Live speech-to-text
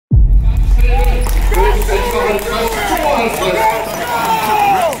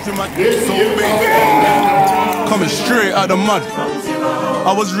Coming straight out the mud.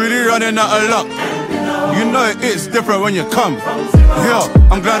 I was really running out of luck. You know it's different when you come. Yeah,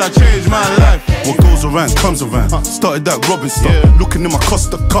 I'm glad I changed my life. What goes around comes around. Started that robbing stuff. Looking in my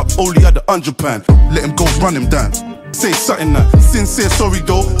Costa cup, only had £100. Let him go, run him down. Say something that, sincere sorry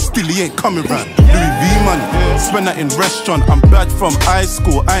though, still he ain't coming round. Louis V money, spend that in restaurant. I'm bad from high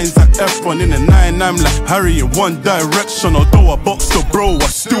school, I ain't Zac Efron. In the 9, I'm like Harry in one direction. Although I boxed a bro, I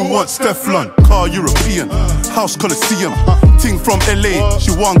still want Stefflon. Car European, house Coliseum. Ting from LA,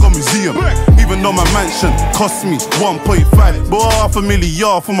 she want go museum. Even though my mansion cost me 1.5, but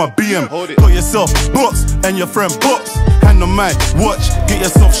 $500,000 for my BM. Got yourself box and your friend box. Hand on my watch, get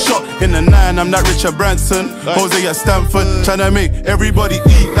yourself shot. In the 9, I'm that Richard Branson, Jose at Stanford, tryna make everybody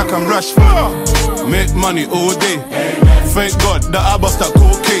eat like I'm Rashford. Make money all day. Thank God that I bust that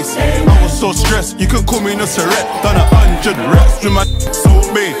cold case. I was so stressed, you could call me Nusret. Done 100 reps with my so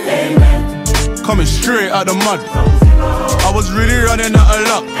big. Coming straight out the mud. I was really running out of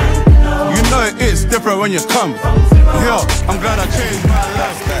luck. You know it's different when you come. Yeah, I'm glad I changed my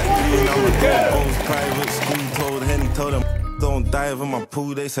life. Private school told Henny, told him don't dive in my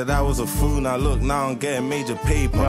pool. They said I was a fool. Now look, now I'm getting major paper.